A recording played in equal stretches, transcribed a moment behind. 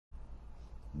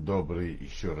добрый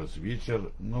еще раз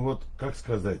вечер. Ну вот, как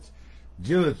сказать,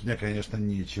 делать у меня, конечно,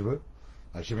 нечего,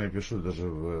 о чем я пишу даже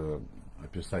в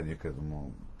описании к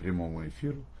этому прямому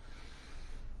эфиру.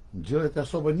 Делать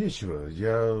особо нечего.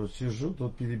 Я сижу,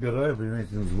 тут перебираю,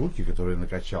 понимаете, звуки, которые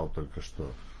накачал только что.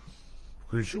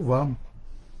 Включу вам.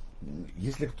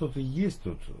 Если кто-то есть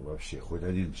тут вообще, хоть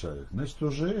один человек, значит,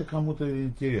 уже кому-то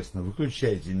интересно.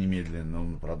 Выключайте немедленно.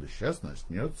 Он, правда, сейчас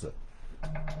начнется.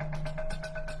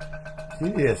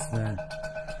 Интересно.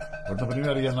 Вот,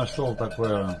 например, я нашел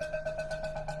такое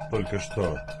только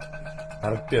что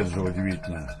арпеджио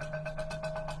удивительно.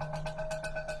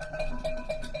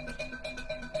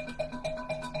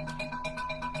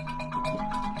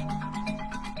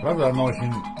 Правда, оно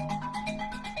очень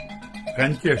в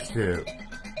контексте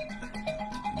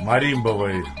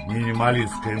маримбовой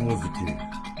минималистской музыки.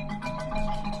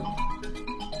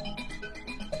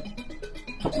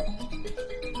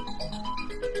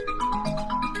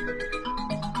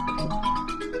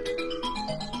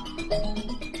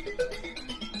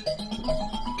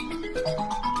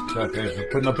 Так, конечно,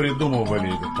 понапридумывали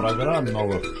этих программ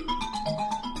новых.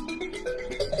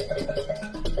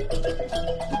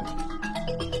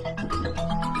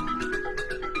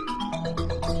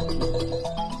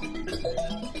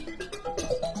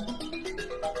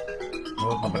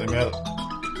 Вот, например,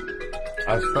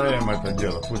 оставим это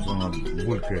дело, пусть оно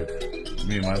булькает в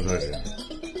ми мажоре.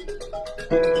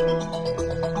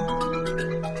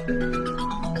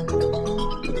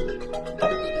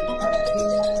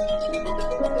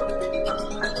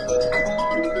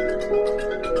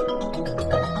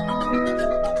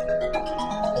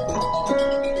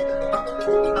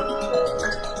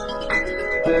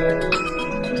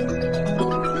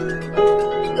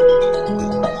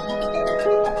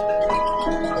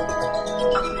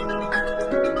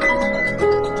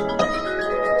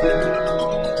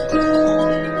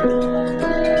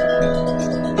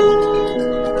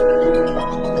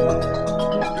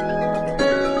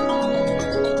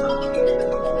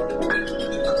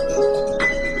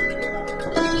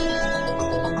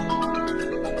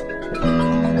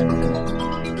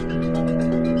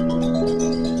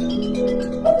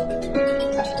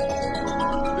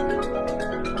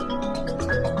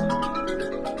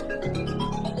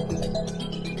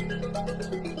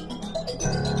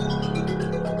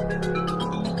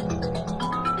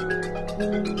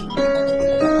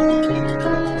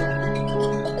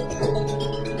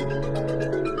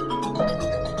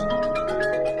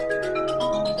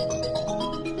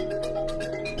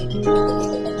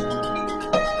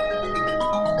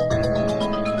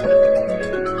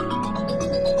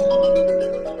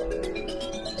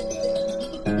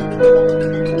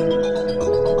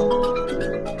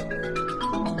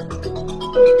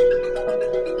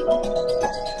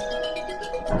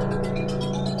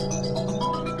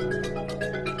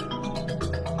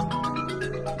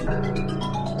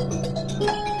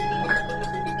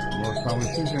 Может, там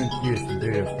еще что-нибудь есть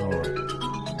интересного?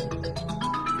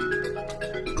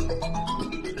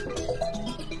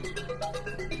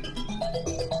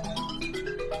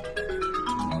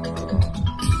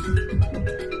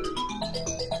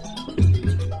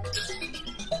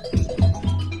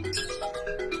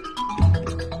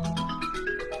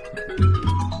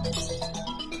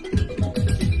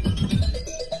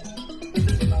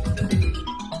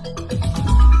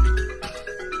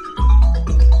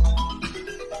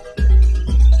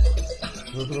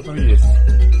 Что-то в этом есть.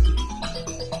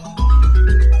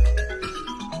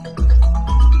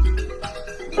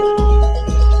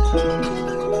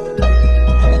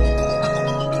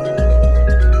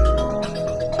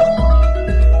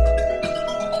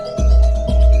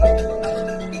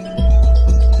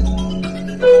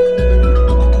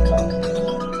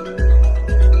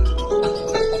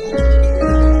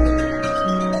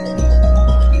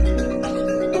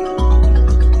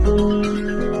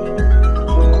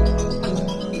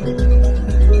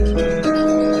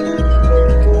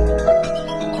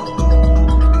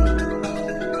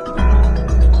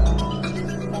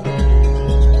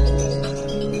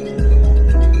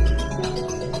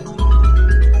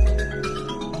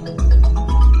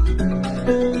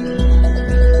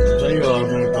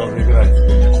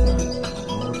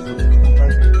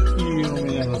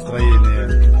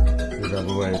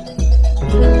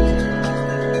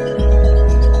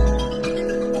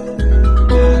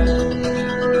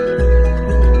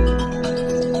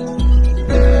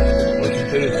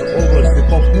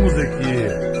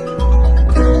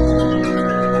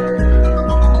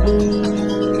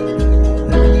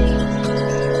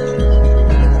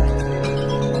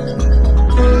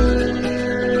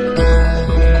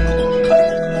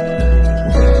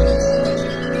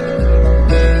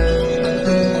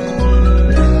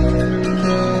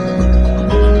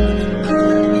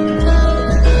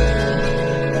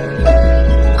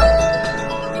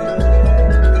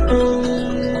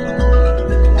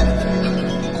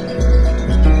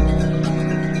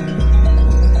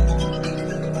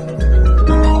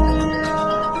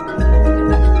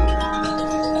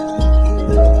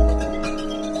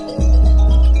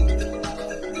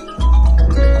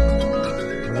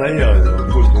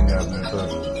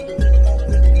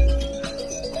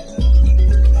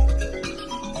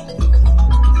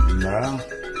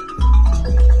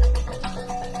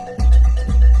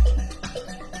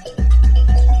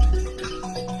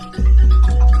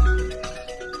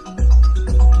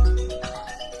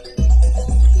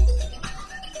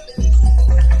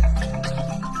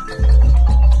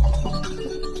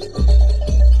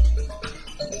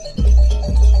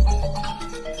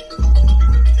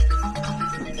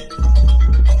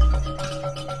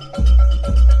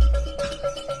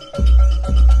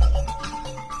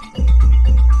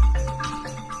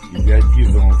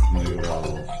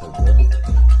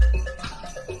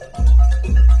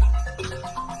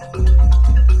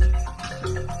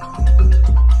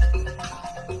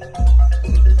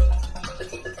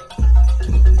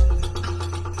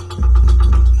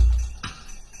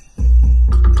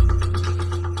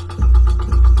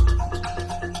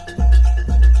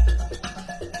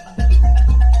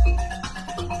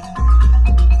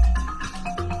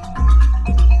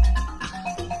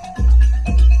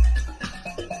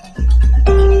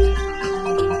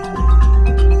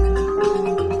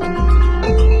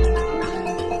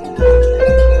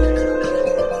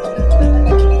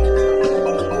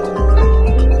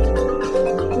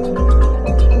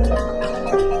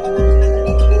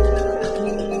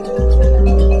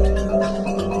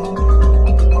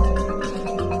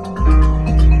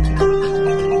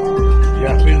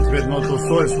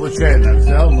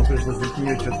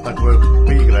 мне что-то такое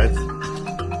поиграть.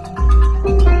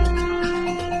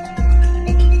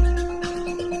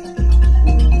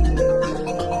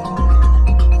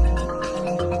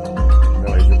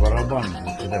 Давайте барабан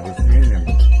хотя бы сменим.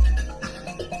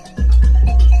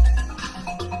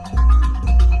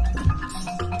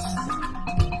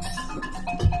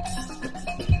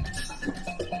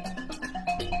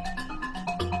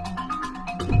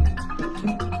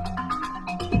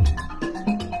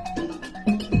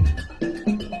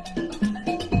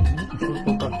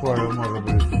 Что такое может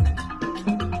быть?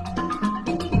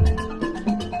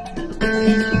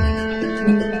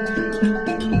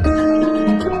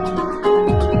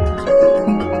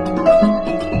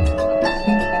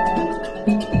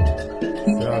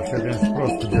 Все, конечно,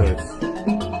 просто делается.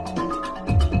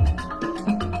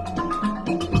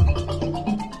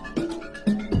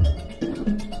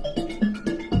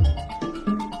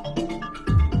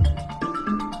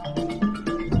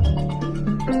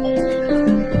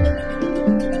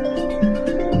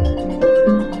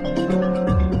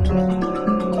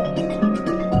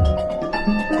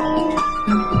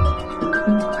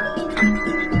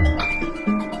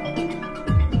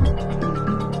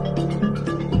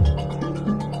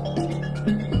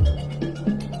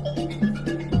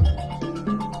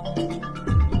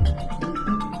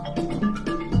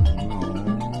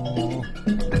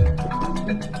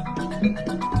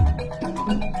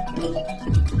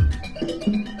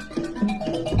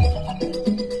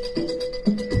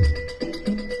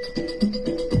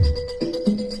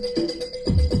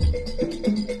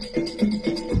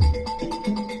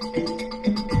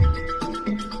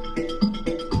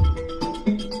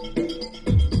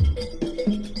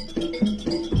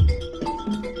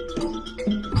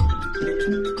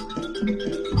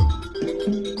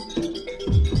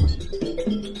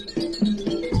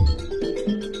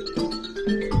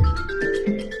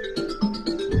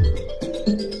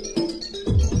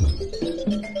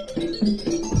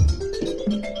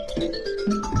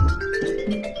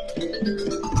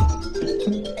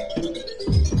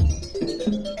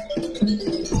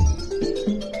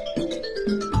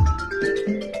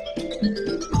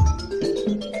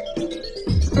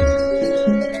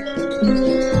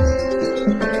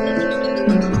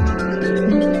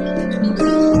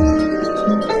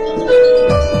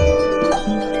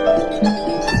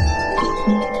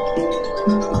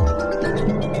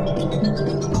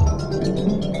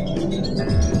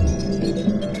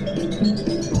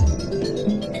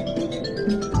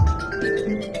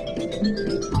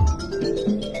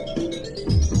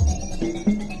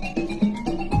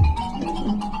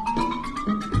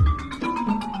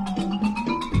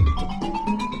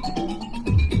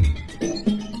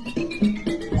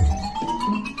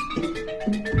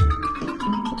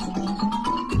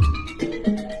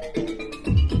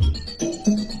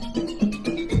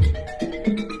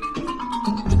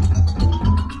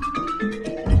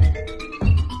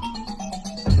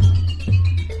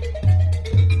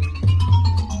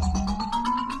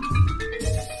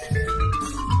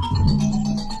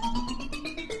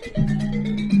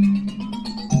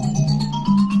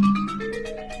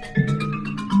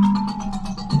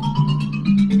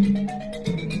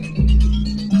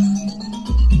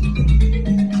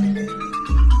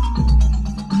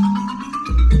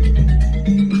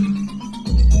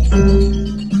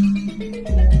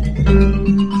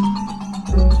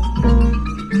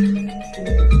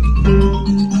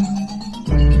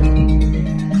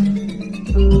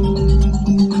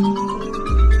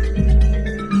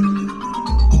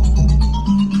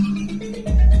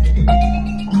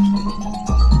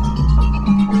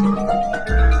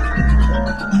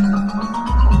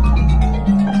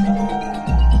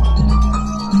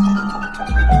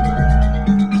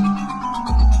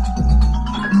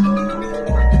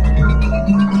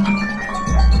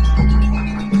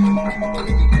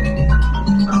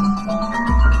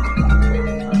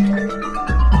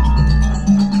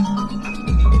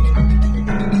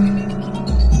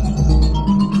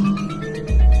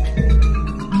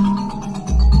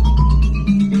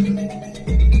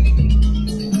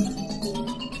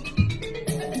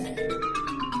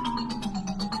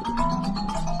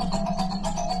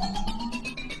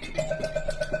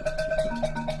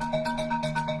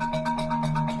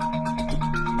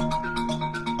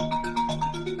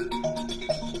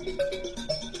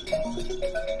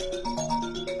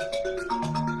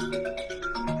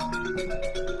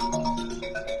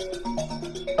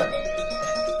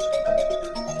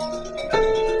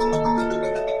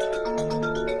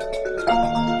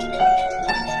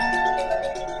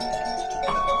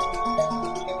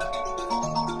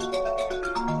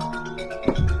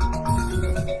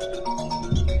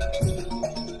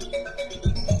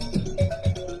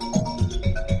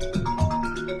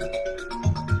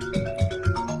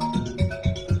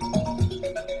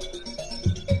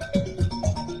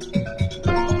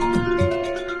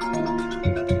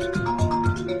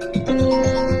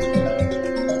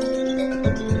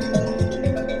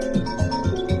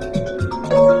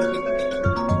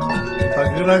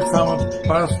 выбрать самое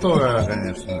простое,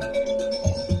 конечно.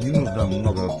 Не нужно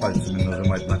много пальцами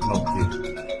нажимать на кнопки.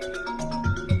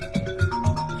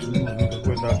 Нужно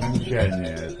какое-то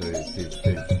окончание этой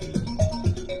сессии.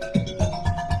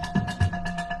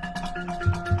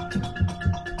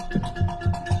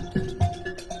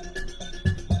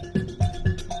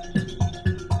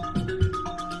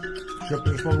 Что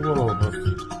пришло в голову просто?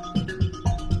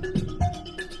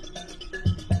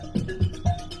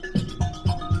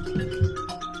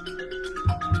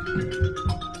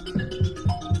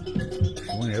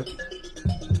 Почему нет?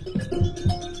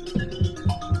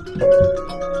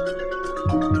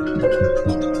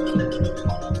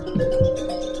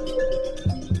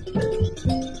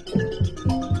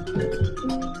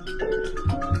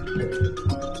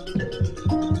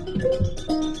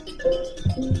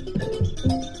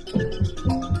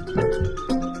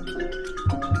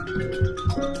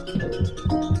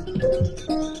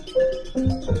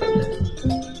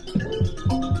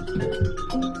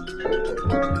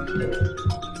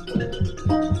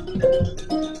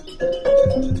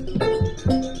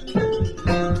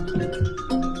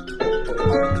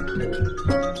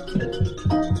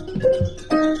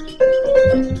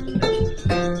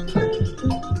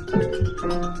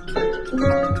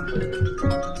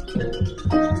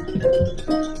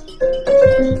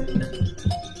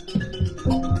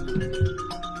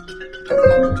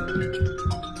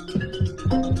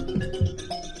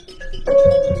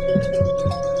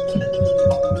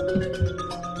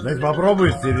 Знаете,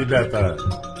 попробуйте, ребята.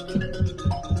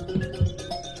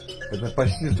 Это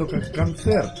почти что как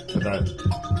концерт, когда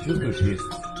чувствуешь, есть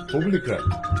публика.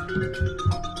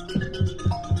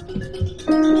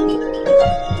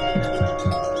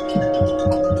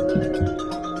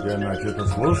 И она что-то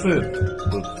слушает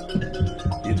тут.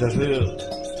 И даже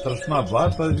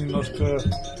страшновато немножко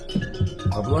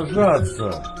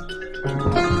облажаться.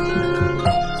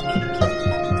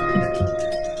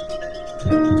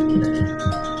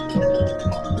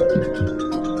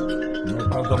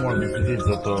 Правда, можно сидеть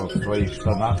зато в своих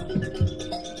штанах,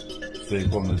 в своей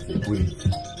комнате и курить.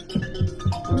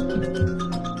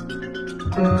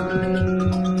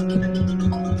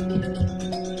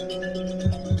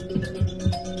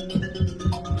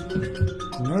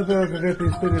 Ну, это какая-то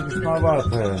история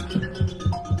бесноватая.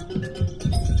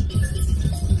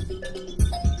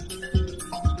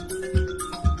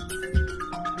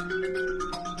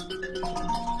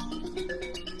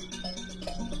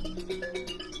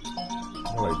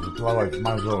 Давайте плавать в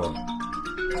мажор.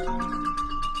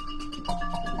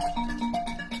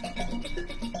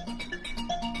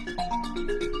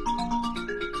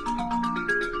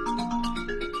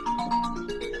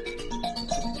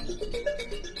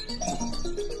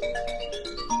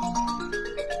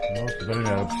 Ну,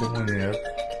 например, почему нет?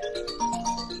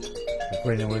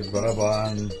 Какой-нибудь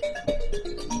барабан.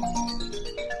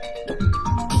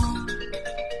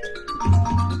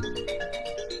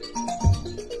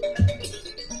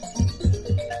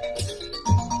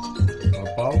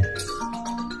 Попал?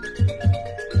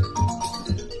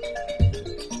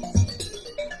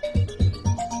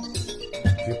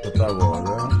 Типа того,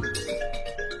 да?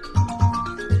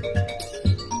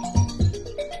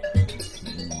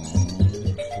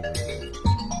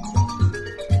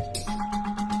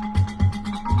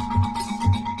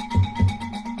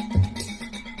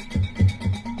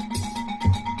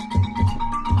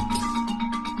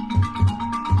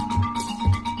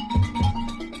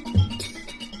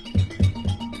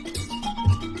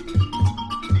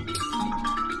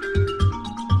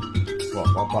 О,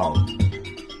 попал.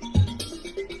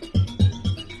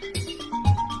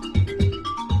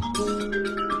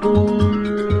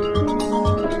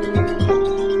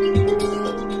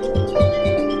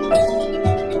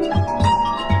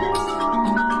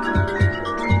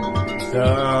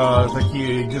 Это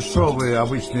такие дешевые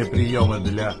обычные приемы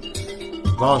для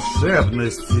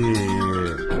волшебности.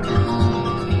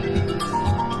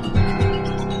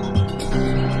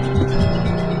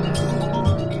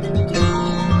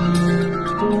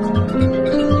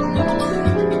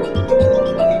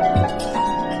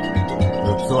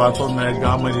 Атомная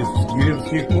гамма или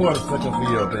гиревский корсаков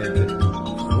ее, понимаете,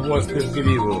 хвост и в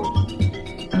гриву.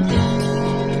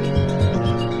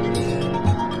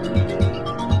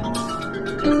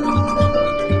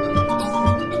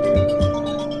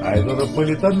 А это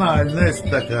политональность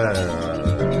такая.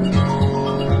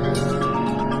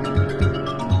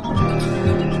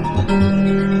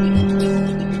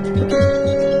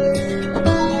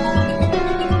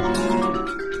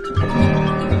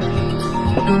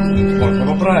 Можно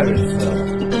поправиться.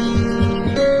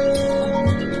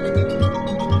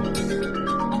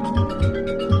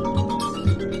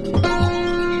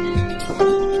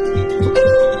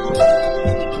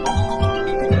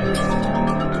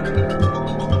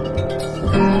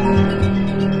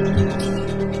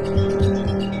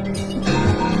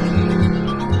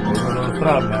 какая-то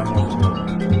странная музыка.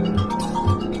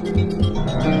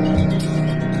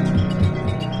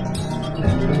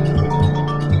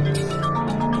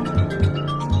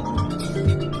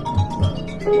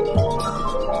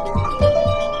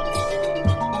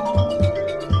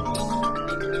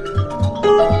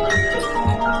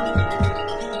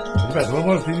 Ребят, вы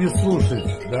можете не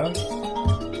слушать, да?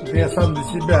 Это я сам для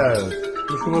себя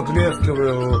немножко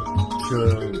выплескиваю, что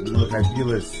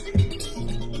накопилось.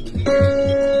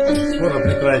 Скоро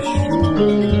прекращу.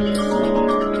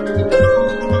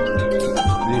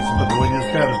 Если только вы не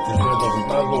скажете, что я должен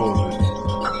продолжить.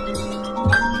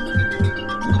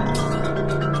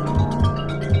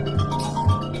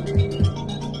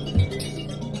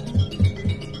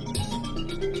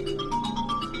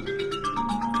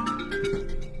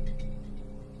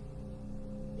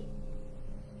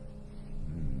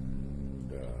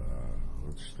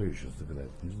 Что еще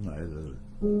сыграть? Не знаю даже.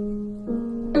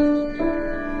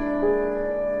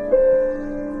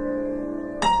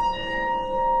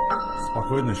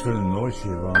 Спокойной, что ли, ночи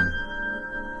вам.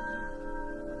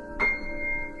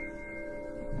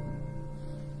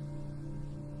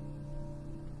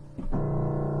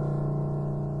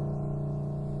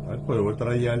 Такой вот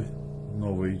рояль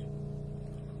новый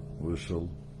вышел.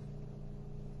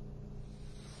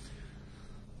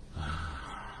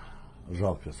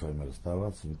 Жалко с вами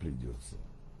расставаться, не придется.